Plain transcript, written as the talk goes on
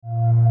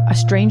a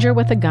stranger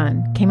with a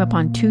gun came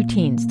upon two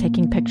teens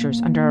taking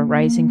pictures under a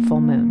rising full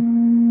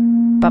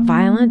moon. But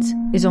violence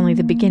is only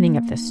the beginning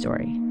of this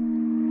story.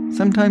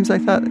 Sometimes I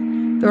thought,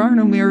 there are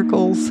no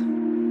miracles.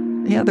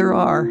 Yeah, there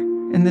are,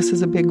 and this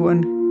is a big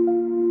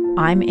one.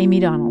 I'm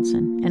Amy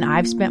Donaldson, and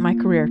I've spent my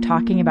career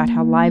talking about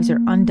how lives are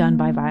undone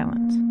by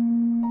violence.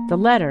 The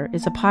Letter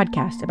is a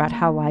podcast about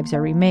how lives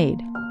are remade.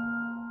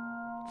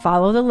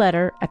 Follow The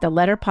Letter at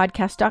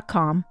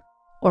theletterpodcast.com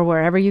or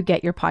wherever you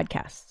get your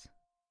podcasts.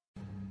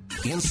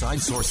 Inside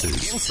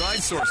Sources. Inside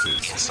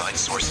Sources. Inside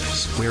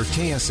Sources. Where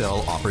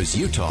KSL offers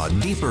Utah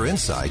deeper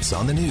insights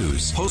on the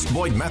news. Host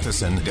Boyd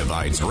Matheson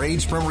divides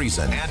rage from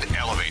reason and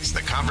elevates the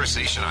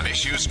conversation on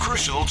issues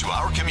crucial to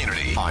our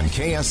community. On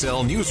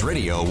KSL News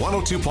Radio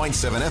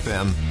 102.7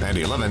 FM and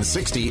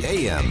 1160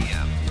 AM.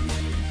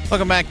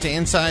 Welcome back to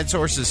Inside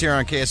Sources here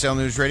on KSL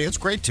News Radio. It's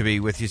great to be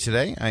with you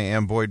today. I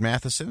am Boyd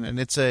Matheson, and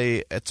it's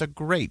a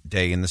great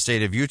day in the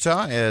state of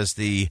Utah as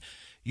the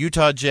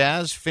Utah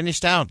Jazz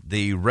finished out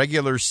the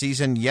regular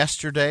season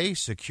yesterday,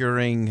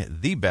 securing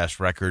the best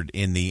record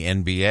in the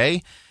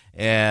NBA.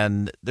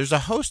 And there's a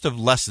host of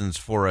lessons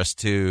for us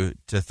to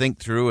think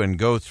through and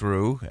go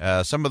through.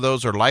 Some of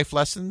those are life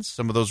lessons.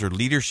 Some of those are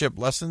leadership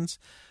lessons,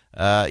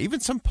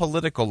 even some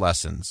political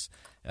lessons.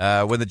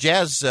 When the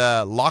Jazz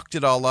locked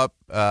it all up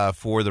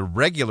for the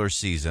regular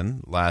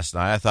season last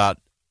night, I thought,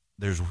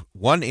 there's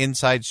one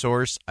inside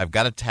source I've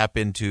got to tap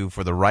into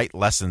for the right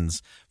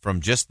lessons from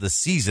just the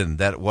season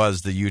that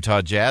was the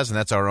Utah Jazz, and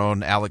that's our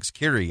own Alex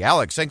Kirry.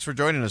 Alex, thanks for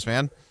joining us,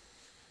 man.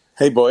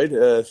 Hey, Boyd.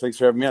 Thanks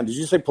for having me on. Did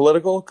you say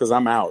political? Because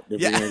I'm out.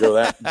 If we're going to go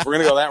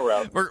that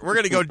route. We're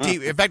going to go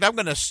deep. In fact, I'm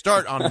going to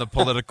start on the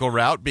political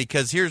route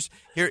because here's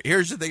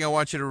the thing I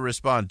want you to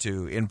respond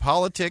to. In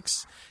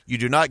politics, you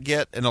do not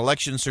get an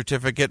election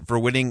certificate for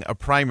winning a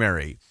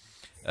primary.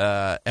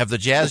 Have the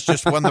Jazz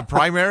just won the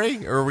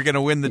primary, or are we going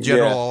to win the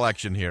general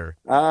election here?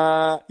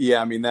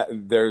 Yeah, I mean,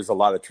 there's a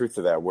lot of truth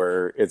to that,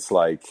 where it's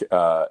like,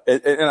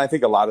 and I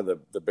think a lot of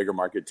the bigger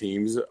market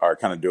teams are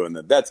kind of doing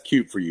that. That's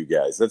cute for you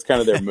guys. That's kind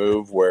of their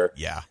move where,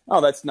 yeah,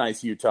 oh, that's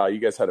nice, Utah. You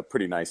guys had a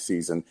pretty nice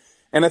season.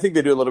 And I think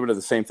they do a little bit of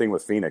the same thing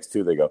with Phoenix,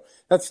 too. They go,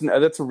 that's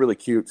a really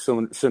cute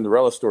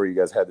Cinderella story you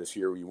guys had this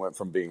year, where you went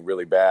from being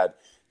really bad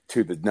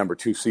to the number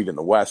 2 seed in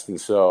the West.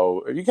 And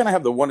so you kind of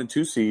have the 1 and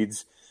 2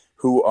 seeds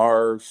who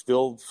are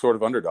still sort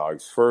of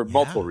underdogs for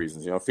multiple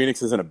reasons. You know,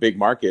 Phoenix isn't a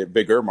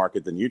bigger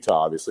market than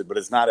Utah, obviously, but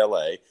it's not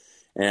LA.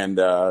 And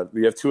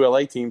we have 2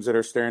 LA teams that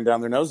are staring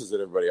down their noses at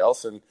everybody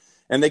else.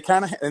 And they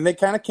kind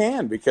of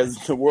can, because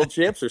the world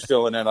champs are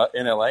still in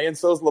LA, and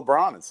so is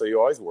LeBron, and so you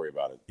always worry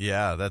about it.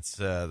 Yeah,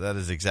 that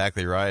is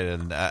exactly right,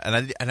 and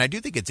I do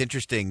think it's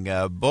interesting,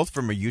 both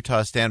from a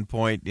Utah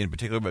standpoint in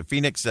particular, but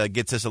Phoenix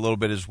gets us a little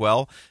bit as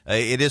well.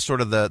 It is sort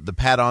of the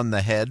pat on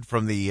the head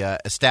from the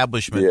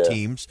establishment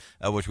teams,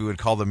 which we would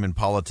call them in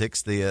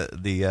politics,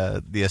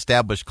 the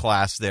established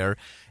class there,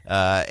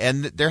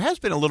 and there has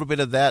been a little bit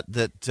of that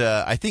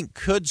I think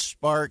could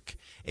spark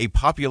a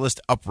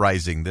populist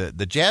uprising.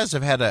 The Jazz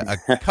have had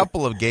a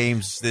couple of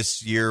games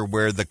this year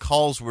where the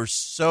calls were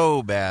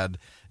so bad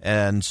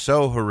and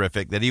so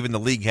horrific that even the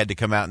league had to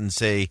come out and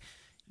say,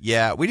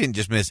 yeah, we didn't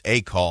just miss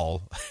a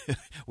call.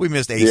 We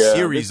missed a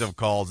series of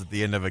calls at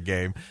the end of a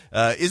game.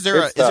 Is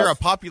there a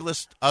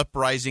populist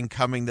uprising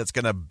coming that's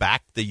going to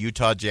back the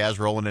Utah Jazz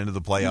rolling into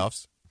the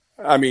playoffs?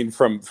 I mean,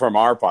 from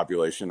our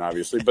population,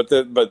 obviously, but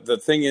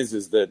the thing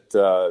is that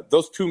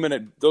those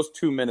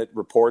 2-minute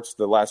reports,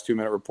 the last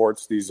 2-minute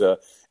reports, these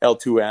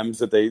L2Ms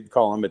that they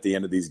call them at the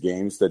end of these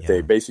games, that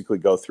they basically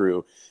go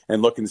through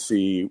and look and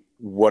see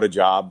what a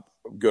job,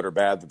 good or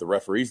bad, that the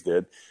referees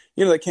did.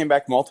 You know, they came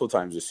back multiple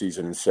times this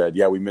season and said,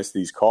 yeah, we missed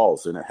these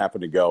calls, and it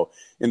happened to go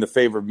in the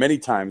favor many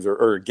times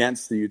or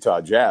against the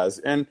Utah Jazz.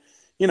 And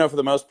you know, for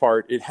the most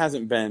part, it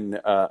hasn't been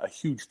a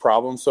huge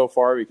problem so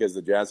far, because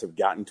the Jazz have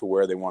gotten to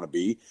where they want to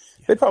be.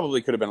 They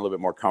probably could have been a little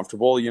bit more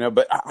comfortable, you know,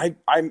 but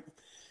I'm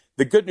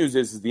the good news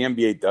is the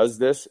NBA does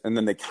this, and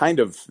then they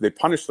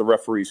punish the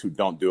referees who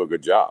don't do a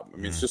good job. I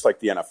mean, it's just like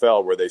the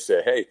NFL, where they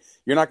say, hey,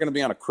 you're not going to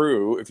be on a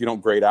crew if you don't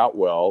grade out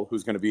well,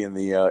 who's going to be in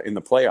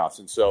the playoffs.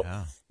 And so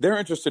they're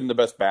interested in the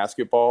best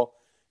basketball.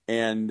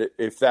 And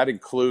if that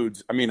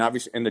includes, I mean,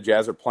 obviously, and the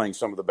Jazz are playing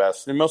some of the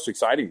best and most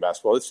exciting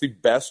basketball. It's the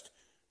best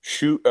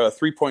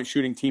three-point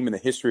shooting team in the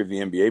history of the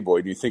NBA,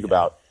 Boyd. You think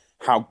about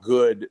how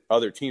good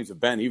other teams have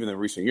been, even in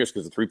recent years,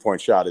 because the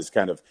three-point shot is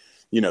kind of,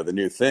 you know, the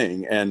new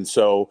thing. And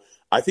so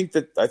I think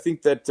that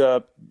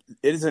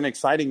it is an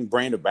exciting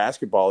brand of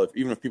basketball.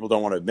 Even if people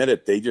don't want to admit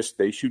it,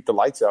 they shoot the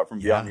lights out from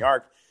beyond the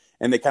arc,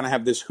 and they kind of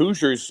have this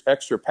Hoosiers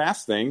extra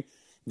pass thing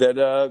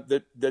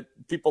that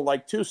people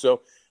like too.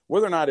 So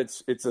whether or not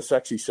it's a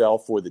sexy sell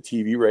for the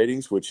TV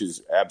ratings, which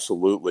is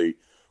absolutely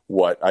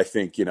what I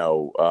think, you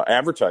know,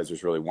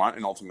 advertisers really want,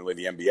 and ultimately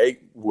the NBA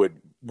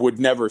would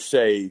never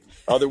say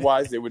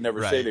otherwise. They would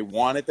never say they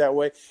want it that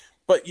way.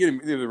 But you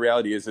know, the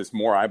reality is, it's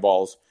more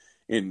eyeballs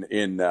in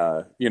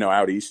you know,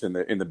 out east in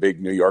the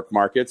big New York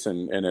markets,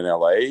 and in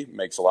LA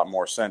makes a lot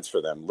more sense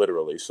for them,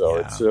 literally.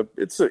 So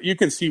it's you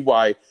can see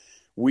why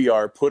we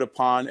are put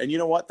upon. And you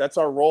know what? That's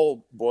our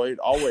role, Boyd,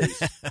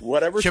 always.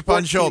 Whatever chip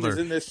on sports team shoulder is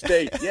in this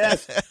state,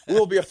 yes, we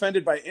will be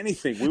offended by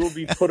anything. We will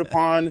be put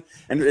upon,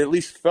 and at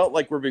least felt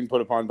like we're being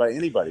put upon by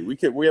anybody.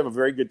 We have a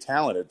very good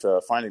talent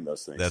at finding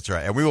those things. That's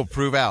right, and we will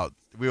prove out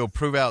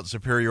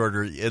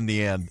superiority in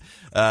the end.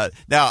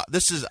 Now,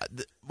 this is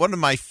one of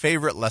my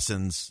favorite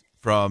lessons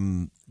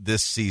from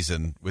this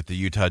season with the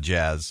Utah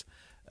Jazz.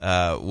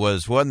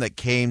 Was one that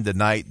came the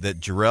night that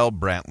Jarrell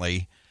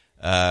Brantley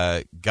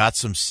got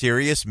some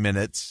serious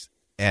minutes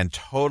and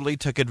totally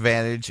took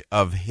advantage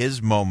of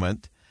his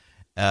moment.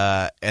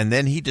 And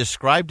then he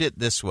described it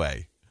this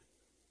way.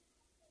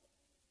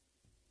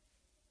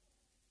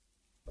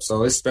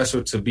 So it's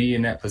special to be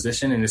in that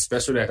position, and it's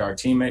special that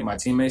my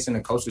teammates and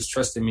the coaches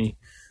trusted me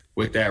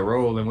with that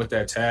role and with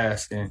that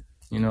task. And,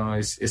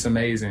 it's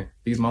amazing.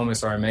 These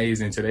moments are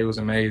amazing. Today was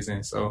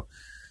amazing. So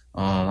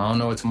I don't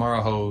know what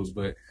tomorrow holds,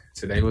 but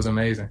today was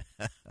amazing.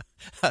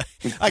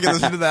 I can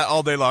listen to that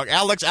all day long.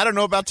 Alex, I don't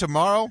know about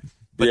tomorrow,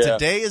 but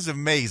today is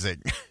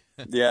amazing.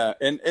 Yeah,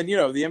 and the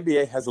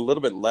NBA has a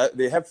little bit less.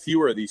 They have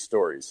fewer of these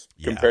stories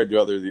compared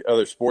to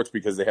other sports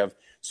because they have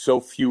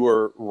so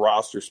fewer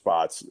roster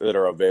spots that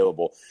are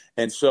available.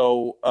 And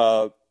so,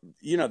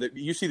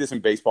 you see this in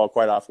baseball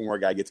quite often where a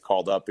guy gets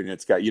called up and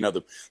it's got,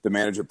 the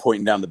manager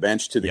pointing down the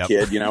bench to the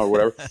kid, or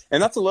whatever.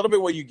 And that's a little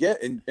bit what you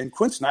get. And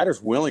Quinn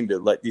Snyder's willing to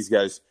let these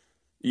guys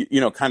 –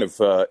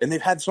 and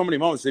they've had so many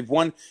moments.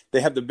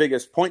 They have the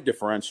biggest point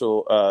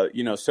differential,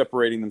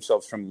 separating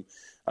themselves from,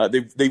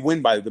 they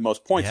win by the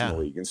most points in the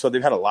league. And so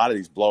they've had a lot of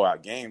these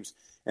blowout games.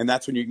 And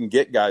that's when you can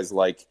get guys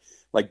like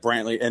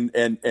Brantley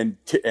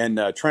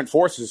and Trent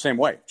Forrest is the same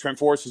way. Trent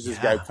Forrest is this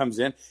guy who comes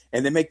in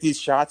and they make these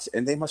shots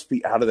and they must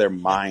be out of their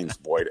minds,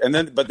 Boyd.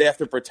 But they have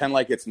to pretend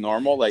like it's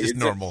normal. Like it's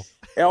normal.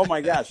 Oh my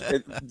gosh.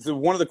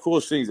 One of the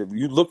coolest things, if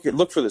you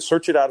look for this,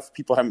 search it out if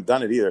people haven't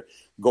done it either,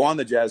 go on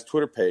the Jazz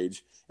Twitter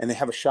page and they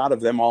have a shot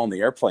of them all in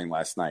the airplane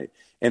last night.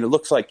 And it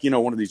looks like,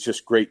 one of these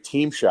just great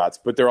team shots,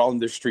 but they're all in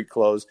their street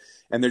clothes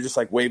and they're just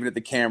like waving at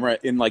the camera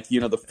in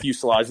the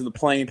fuselage of the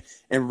plane.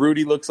 And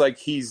Rudy looks like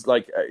he's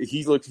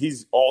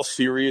all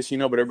serious,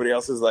 but everybody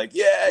else is like,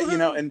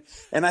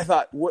 and I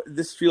thought,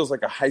 this feels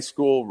like a high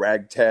school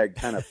ragtag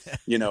kind of,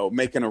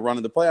 making a run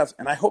of the playoffs.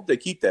 And I hope they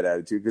keep that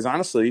attitude because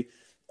honestly,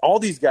 all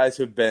these guys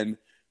have been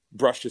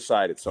brushed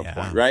aside at some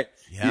point, right?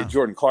 Yeah.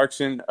 Jordan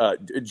Clarkson,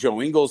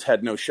 Joe Ingles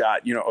had no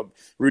shot.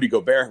 Rudy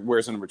Gobert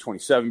wears the number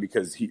 27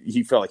 because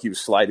he felt like he was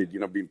slighted,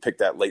 being picked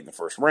that late in the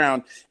first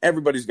round.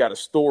 Everybody's got a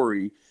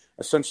story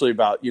essentially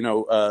about,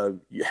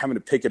 having to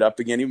pick it up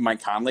again. Even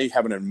Mike Conley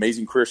having an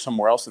amazing career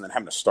somewhere else and then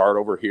having to start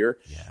over here.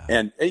 Yeah.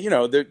 And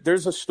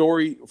there's a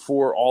story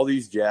for all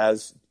these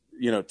Jazz,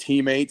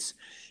 teammates.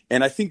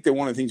 And I think that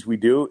one of the things we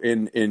do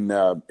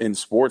in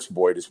sports,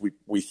 Boyd, is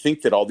we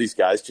think that all these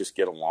guys just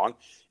get along.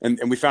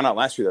 And we found out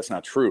last year that's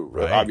not true.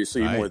 Right,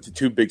 obviously, even with the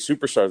two big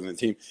superstars on the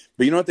team.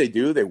 But you know what they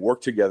do? They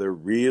work together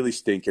really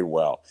stinking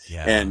well.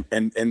 Yeah.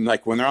 And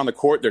like when they're on the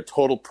court, they're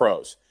total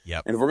pros.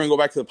 Yep. And if we're going to go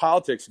back to the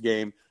politics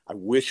game, I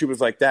wish it was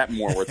like that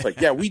more, where it's like,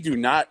 we do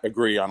not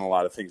agree on a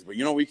lot of things, but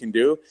you know what we can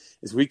do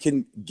is we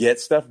can get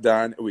stuff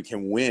done and we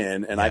can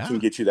win, and I can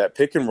get you that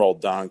pick and roll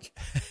dunk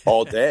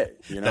all day.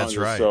 That's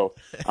right. So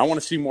I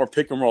want to see more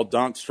pick and roll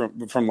dunks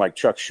from like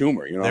Chuck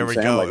Schumer. You know there what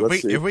I'm saying? Go.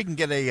 Like, if we can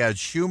get a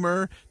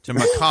Schumer to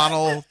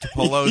McConnell to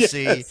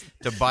Pelosi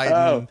to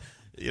Biden.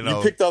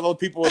 You picked all those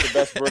people with the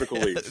best vertical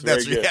leaps.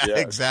 That's good. Yeah,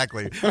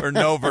 exactly. Or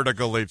no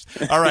vertical leaps.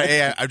 All right,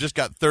 hey, I've just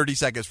got 30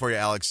 seconds for you,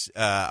 Alex.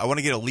 I want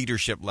to get a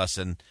leadership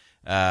lesson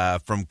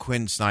from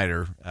Quinn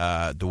Snyder,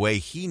 the way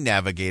he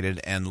navigated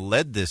and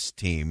led this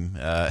team,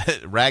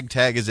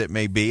 ragtag as it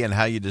may be, and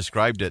how you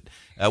described it.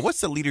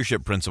 What's the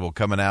leadership principle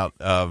coming out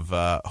of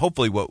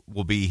hopefully what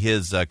will be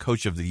his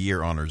Coach of the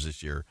Year honors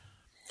this year?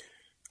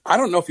 I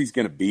don't know if he's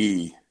going to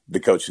be the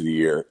Coach of the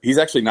Year. He's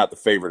actually not the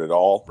favorite at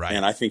all, right.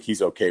 And I think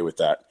he's okay with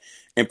that.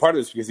 And part of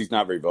it is because he's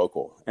not very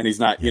vocal, and he's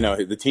not,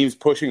 the team's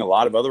pushing a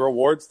lot of other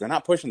awards. They're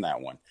not pushing that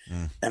one.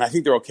 And I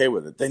think they're okay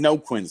with it. They know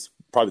Quinn's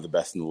probably the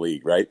best in the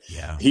league, right?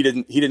 Yeah. He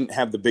didn't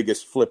have the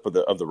biggest flip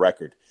of the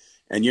record.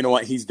 And you know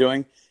what he's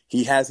doing?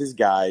 He has his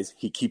guys.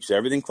 He keeps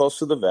everything close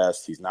to the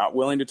vest. He's not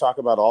willing to talk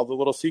about all the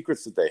little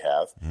secrets that they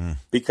have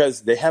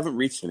because they haven't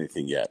reached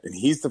anything yet. And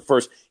he's the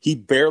first. He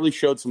barely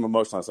showed some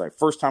emotion last night.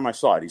 First time I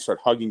saw it, he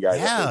started hugging guys.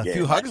 Yeah, a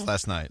few hugs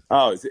last night.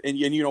 Oh, and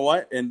you know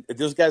what? And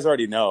those guys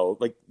already know.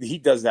 Like he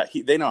does that.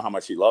 They know how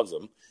much he loves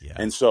them. Yeah.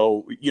 And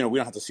so we don't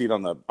have to see it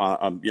on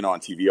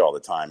TV all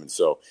the time. And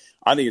so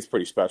I think it's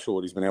pretty special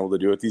what he's been able to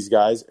do with these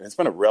guys. And it's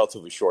been a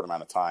relatively short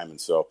amount of time. And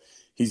so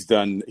he's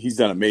done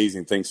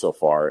amazing things so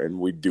far, and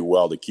we'd do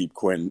well to keep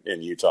Quinn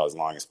in Utah as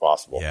long as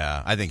possible.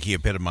 Yeah, I think he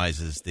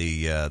epitomizes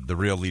the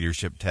real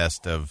leadership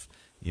test of,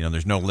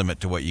 there's no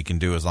limit to what you can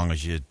do as long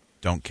as you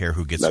don't care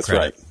who gets That's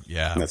credit. right.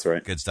 Yeah, that's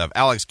right. Good stuff.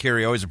 Alex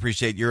Kirry, always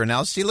appreciate your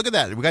analysis. See, look at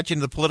that. We got you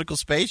into the political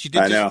space. You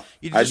did. I know.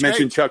 I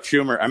mentioned Chuck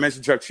Schumer. I'm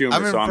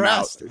impressed. I'm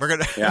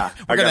out.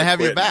 We're gonna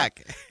have you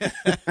back.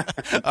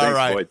 All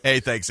right. Boyd. Hey,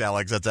 thanks,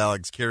 Alex. That's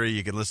Alex Kirry.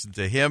 You can listen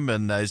to him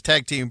and his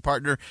tag team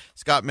partner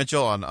Scott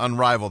Mitchell on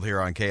Unrivaled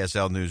here on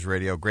KSL News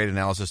Radio. Great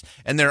analysis,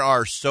 and there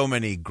are so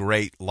many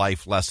great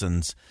life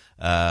lessons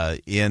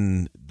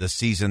in the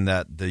season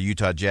that the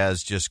Utah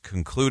Jazz just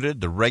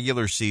concluded, the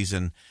regular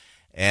season.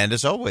 And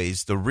as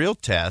always, the real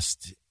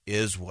test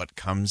is what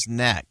comes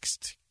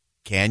next.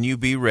 Can you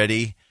be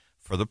ready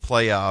for the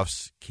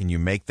playoffs? Can you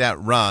make that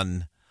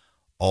run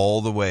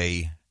all the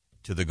way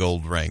to the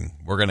gold ring?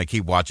 We're going to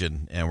keep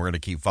watching, and we're going to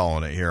keep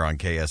following it here on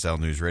KSL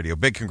News Radio.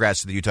 Big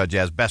congrats to the Utah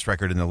Jazz, best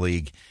record in the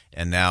league.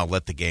 And now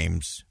let the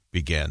games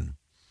begin.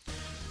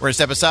 We're going to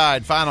step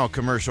aside, final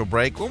commercial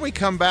break. When we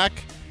come back,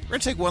 we're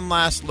going to take one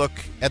last look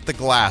at the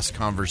glass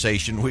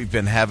conversation we've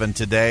been having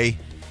today.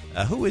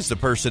 Who is the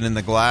person in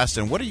the glass,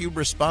 and what are you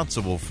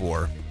responsible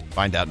for?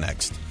 Find out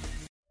next.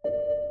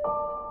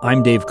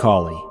 I'm Dave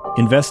Cawley,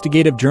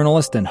 investigative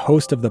journalist and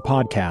host of the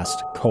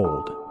podcast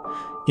Cold.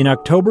 In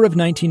October of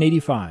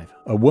 1985,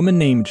 a woman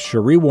named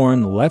Cherie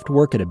Warren left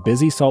work at a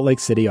busy Salt Lake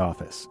City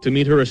office to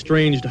meet her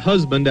estranged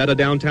husband at a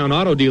downtown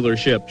auto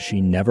dealership.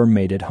 She never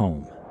made it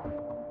home.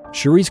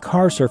 Cherie's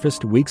car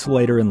surfaced weeks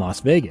later in Las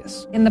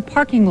Vegas. In the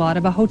parking lot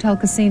of a hotel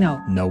casino.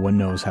 No one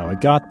knows how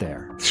it got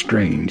there.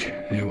 Strange.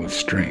 It was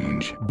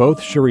strange.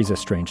 Both Cherie's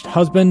estranged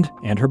husband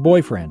and her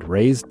boyfriend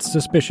raised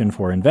suspicion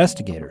for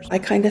investigators. I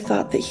kind of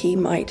thought that he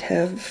might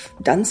have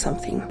done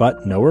something.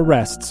 But no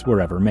arrests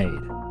were ever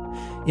made.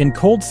 In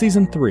Cold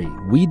Season 3,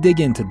 we dig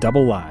into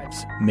double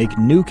lives, make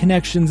new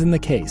connections in the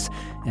case,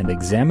 and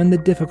examine the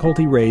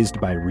difficulty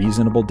raised by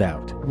reasonable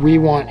doubt. We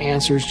want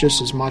answers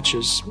just as much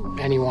as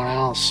anyone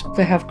else.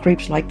 They have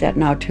creeps like that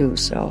now too,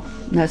 so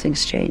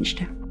nothing's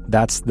changed.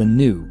 That's the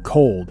new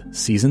Cold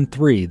Season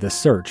 3, The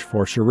Search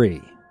for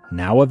Cherie,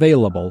 now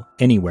available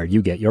anywhere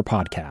you get your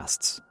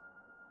podcasts.